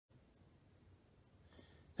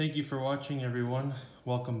Thank you for watching, everyone.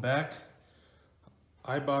 Welcome back.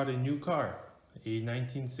 I bought a new car, a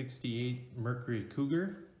 1968 Mercury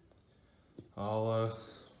Cougar. I'll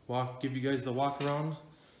give you guys a walk around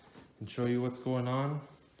and show you what's going on.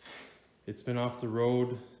 It's been off the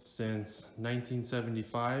road since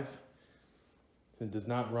 1975. It does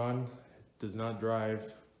not run, it does not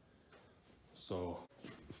drive. So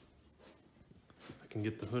I can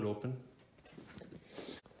get the hood open.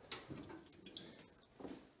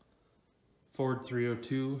 Ford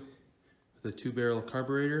 302 with a 2-barrel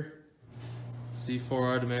carburetor,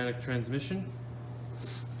 C4 automatic transmission.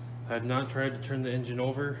 I have not tried to turn the engine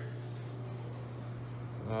over.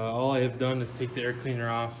 All I have done is take the air cleaner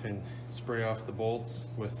off and spray off the bolts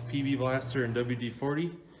with PB Blaster and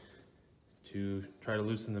WD-40 to try to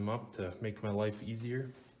loosen them up to make my life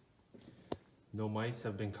easier. No mice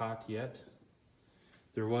have been caught yet.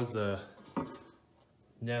 There was a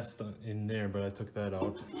nest in there, but I took that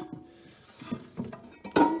out.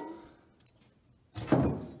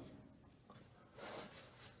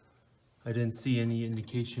 I didn't see any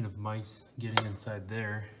indication of mice getting inside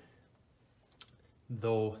there,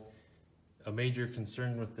 though a major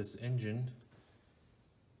concern with this engine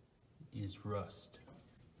is rust.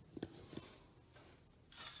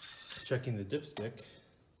 Checking the dipstick,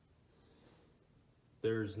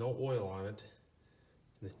 there's no oil on it.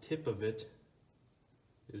 The tip of it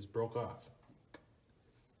is broke off.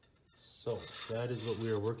 So that is what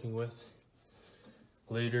we are working with.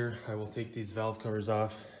 Later I will take these valve covers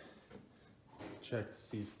off, check to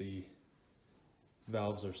see if the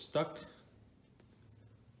valves are stuck.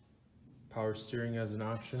 Power steering as an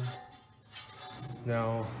option.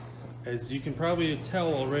 Now, as you can probably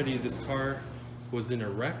tell already, this car was in a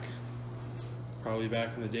wreck, probably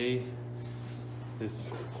back in the day. This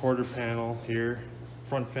quarter panel here,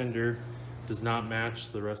 front fender, does not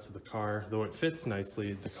match the rest of the car. Though it fits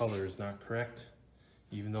nicely, the color is not correct,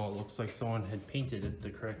 even though it looks like someone had painted it the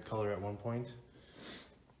correct color at one point.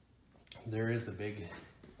 There is a big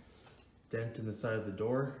dent in the side of the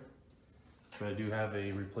door, but I do have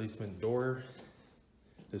a replacement door.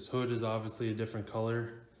 This hood is obviously a different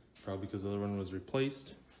color, probably because the other one was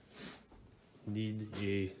replaced. Need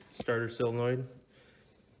a starter solenoid.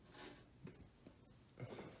 A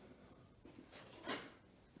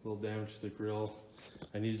little damage to the grill.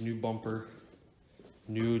 I need a new bumper,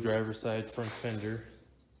 new driver's side front fender.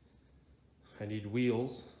 I need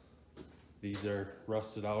wheels. These are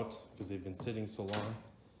rusted out because they've been sitting so long.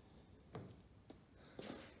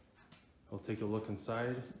 I'll take a look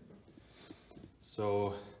inside.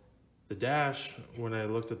 So the dash, when I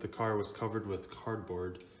looked at the car, was covered with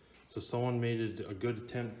cardboard. So someone made it a good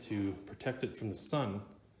attempt to protect it from the sun,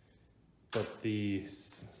 but the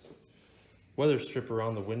weather strip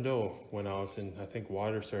around the window went out and I think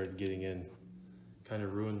water started getting in, kind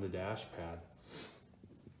of ruined the dash pad.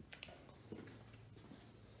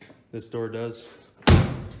 This door does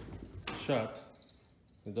shut.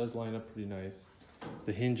 It does line up pretty nice.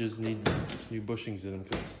 The hinges need new bushings in them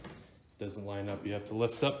because it doesn't line up. You have to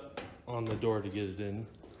lift up on the door to get it in.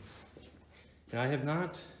 And I have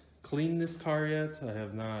not cleaned this car yet. I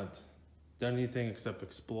have not done anything except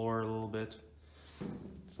explore a little bit.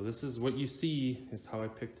 So this is what you see is how I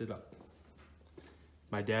picked it up.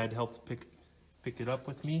 My dad helped pick it up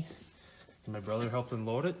with me, and my brother helped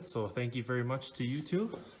unload it. So thank you very much to you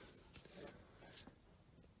two.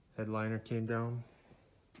 Headliner came down.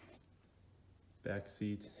 Back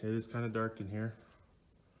seat. It is kind of dark in here.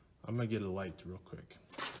 I'm gonna get a light real quick.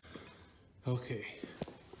 Okay,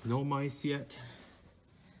 no mice yet.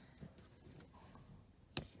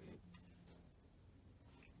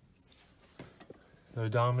 The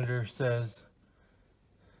odometer says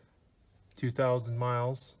 2,000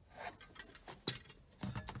 miles.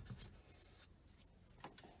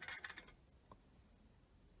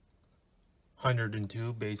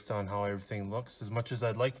 $102 based on how everything looks. As much as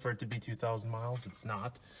I'd like for it to be 2,000 miles, it's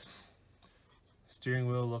not. Steering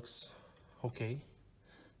wheel looks okay,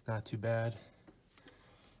 not too bad.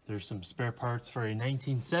 There's some spare parts for a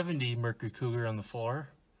 1970 Mercury Cougar on the floor.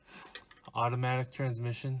 Automatic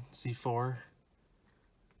transmission, C4.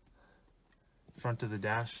 Front of the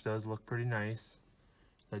dash does look pretty nice.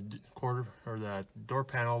 The that door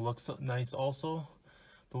panel looks nice also,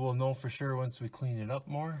 but we'll know for sure once we clean it up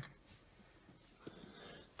more.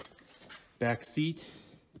 Back seat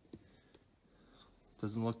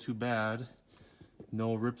doesn't look too bad.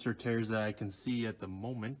 No rips or tears that I can see at the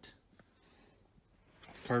moment.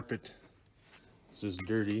 Carpet is just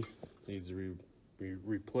dirty, needs to be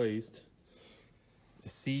replaced. The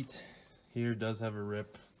seat here does have a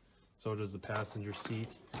rip, so does the passenger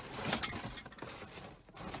seat.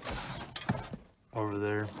 over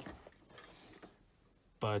there.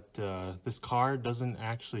 But this car doesn't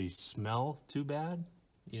actually smell too bad.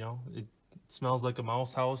 You know, it smells like a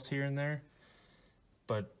mouse house here and there,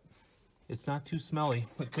 but it's not too smelly.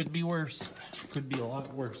 It could be worse. It could be a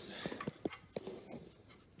lot worse.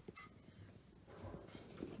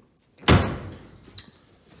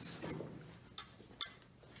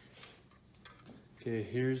 Okay,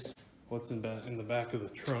 here's what's in the back of the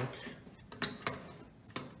trunk.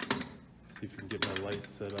 See if we can get my light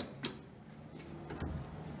set up.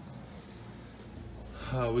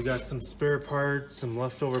 We got some spare parts, some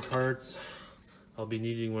leftover parts. I'll be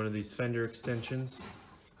needing one of these fender extensions.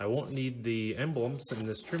 I won't need the emblems in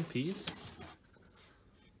this trim piece.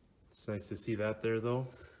 It's nice to see that there though.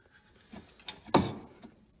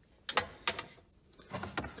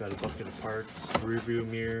 Got a bucket of parts, rear view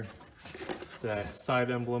mirror, the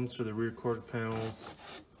side emblems for the rear quarter panels.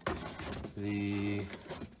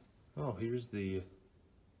 Oh, here's the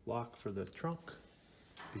lock for the trunk,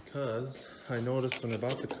 because I noticed when I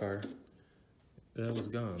bought the car that was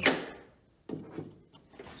gone.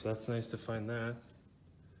 So that's nice to find that.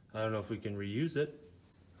 I don't know if we can reuse it.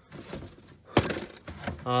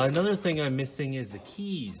 Another thing I'm missing is the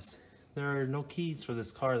keys. There are no keys for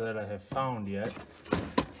this car that I have found yet.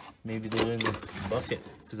 Maybe they're in this bucket,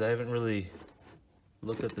 because I haven't really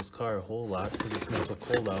looked at this car a whole lot because it's been so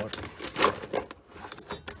cold out.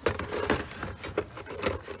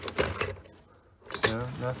 No,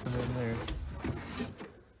 nothing in there.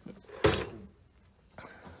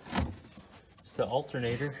 Just the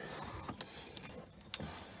alternator.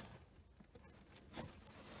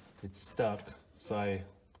 It's stuck, so I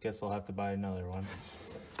guess I'll have to buy another one.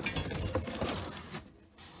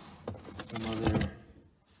 Some other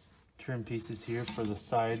trim pieces here for the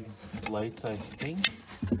side lights, I think.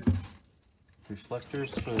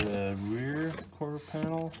 Reflectors for the rear quarter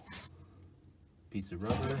panel. Piece of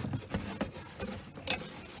rubber.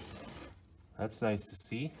 That's nice to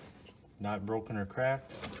see. Not broken or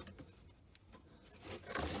cracked.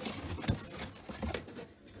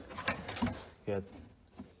 Got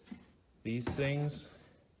these things,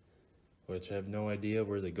 which I have no idea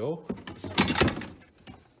where they go.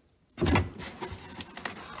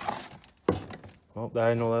 Well,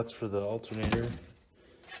 I know that's for the alternator.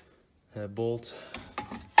 That bolt.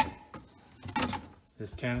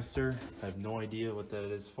 This canister, I have no idea what that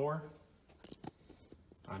is for.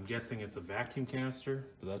 I'm guessing it's a vacuum canister,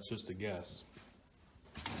 but that's just a guess.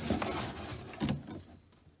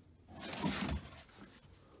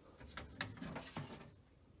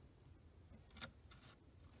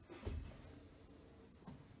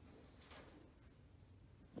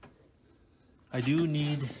 I do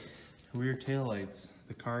need rear taillights.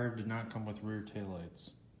 The car did not come with rear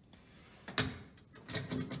taillights,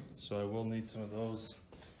 so I will need some of those.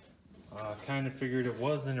 Kind of figured it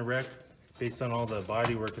was in a wreck based on all the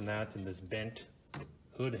body work in that and this bent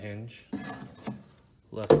hood hinge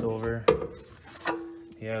left over.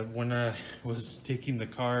 Yeah, when I was taking the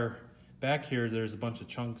car back here, there's a bunch of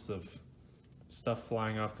chunks of stuff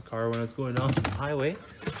flying off the car when I was going off the highway.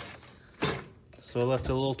 So I left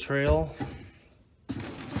a little trail.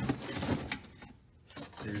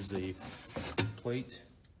 Here's the plate,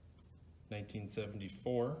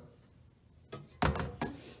 1974.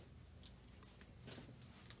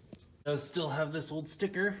 Does still have this old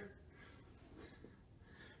sticker.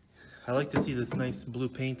 I like to see this nice blue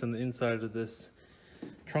paint on the inside of this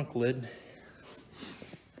trunk lid.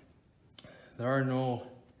 There are no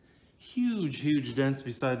huge dents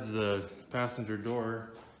besides the passenger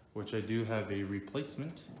door, which I do have a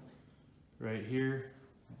replacement right here.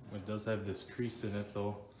 It does have this crease in it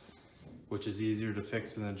though, which is easier to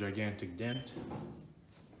fix than a gigantic dent.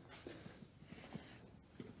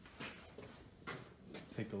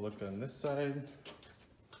 Take a look on this side.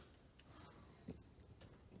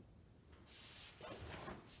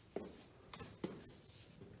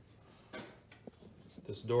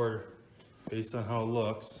 This door, based on how it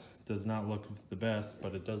looks, does not look the best,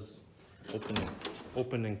 but it does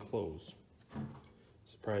open and close,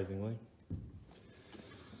 surprisingly.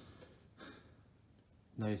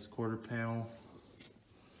 Nice quarter panel.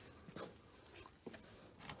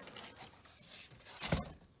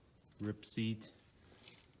 Rip seat.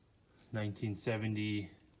 1970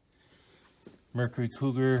 Mercury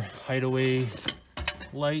Cougar hideaway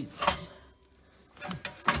lights.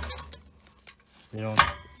 They don't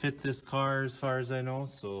fit this car as far as I know,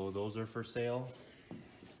 so those are for sale.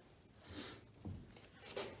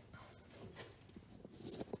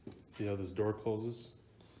 See how this door closes?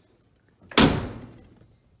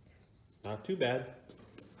 Not too bad.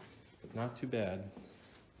 Not too bad.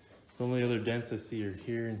 The only other dents I see are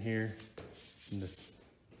here and here in the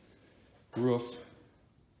roof.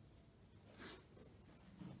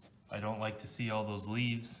 I don't like to see all those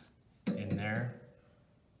leaves in there,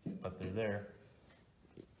 but they're there.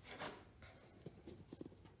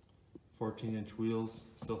 14-inch wheels,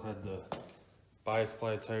 still had the bias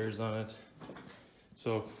ply tires on it.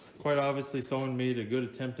 So quite obviously someone made a good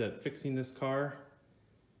attempt at fixing this car.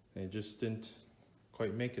 They just didn't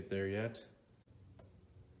quite make it there yet.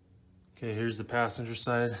 Okay, here's the passenger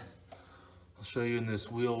side. I'll show you in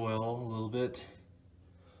this wheel well a little bit.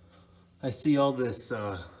 I see all this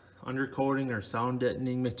undercoating or sound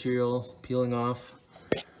deadening material peeling off,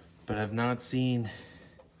 but I've not seen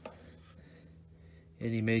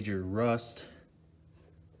any major rust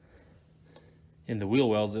in the wheel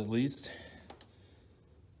wells, at least.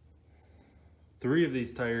 3 of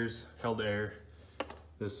these tires held air.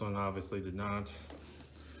 This one obviously did not,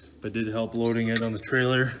 but did help loading it on the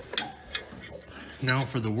trailer. Now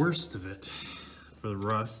for the worst of it, for the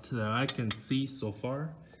rust that I can see so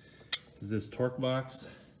far, is this torque box.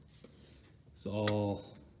 It's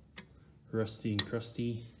all rusty and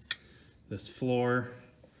crusty. This floor,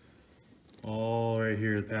 all right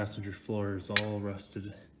here, the passenger floor is all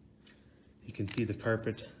rusted. You can see the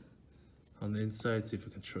carpet on the inside. See if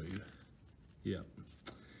I can show you. Yep.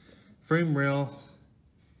 Frame rail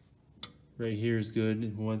right here is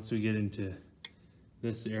good. Once we get into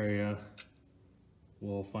this area,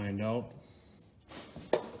 we'll find out.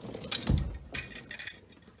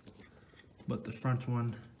 But the front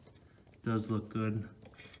one does look good.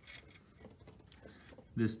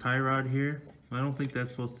 This tie rod here, I don't think that's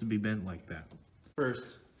supposed to be bent like that.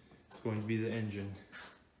 First, it's going to be the engine.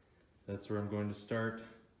 That's where I'm going to start,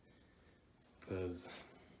 because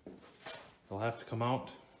they'll have to come out.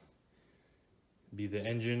 Be the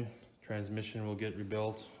engine. Transmission will get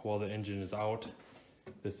rebuilt while the engine is out.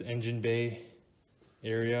 This engine bay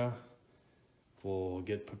area will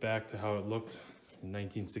get put back to how it looked in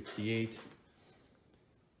 1968.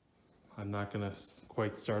 I'm not gonna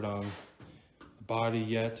quite start on the body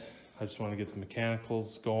yet. I just want to get the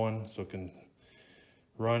mechanicals going so it can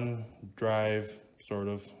run, drive, sort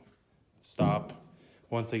of stop.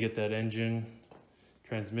 Once I get that engine,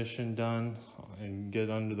 transmission done and get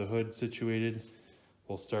under the hood situated,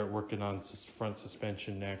 we'll start working on front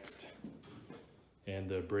suspension next, and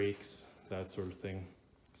the brakes, that sort of thing.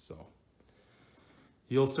 So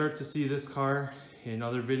you'll start to see this car in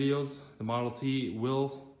other videos. The Model T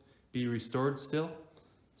will be restored still,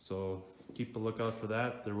 so keep a lookout for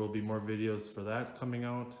that. There will be more videos for that coming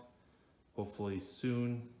out, hopefully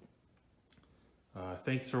soon.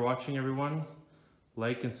 Thanks for watching, everyone.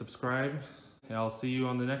 Like and subscribe, and I'll see you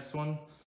on the next one.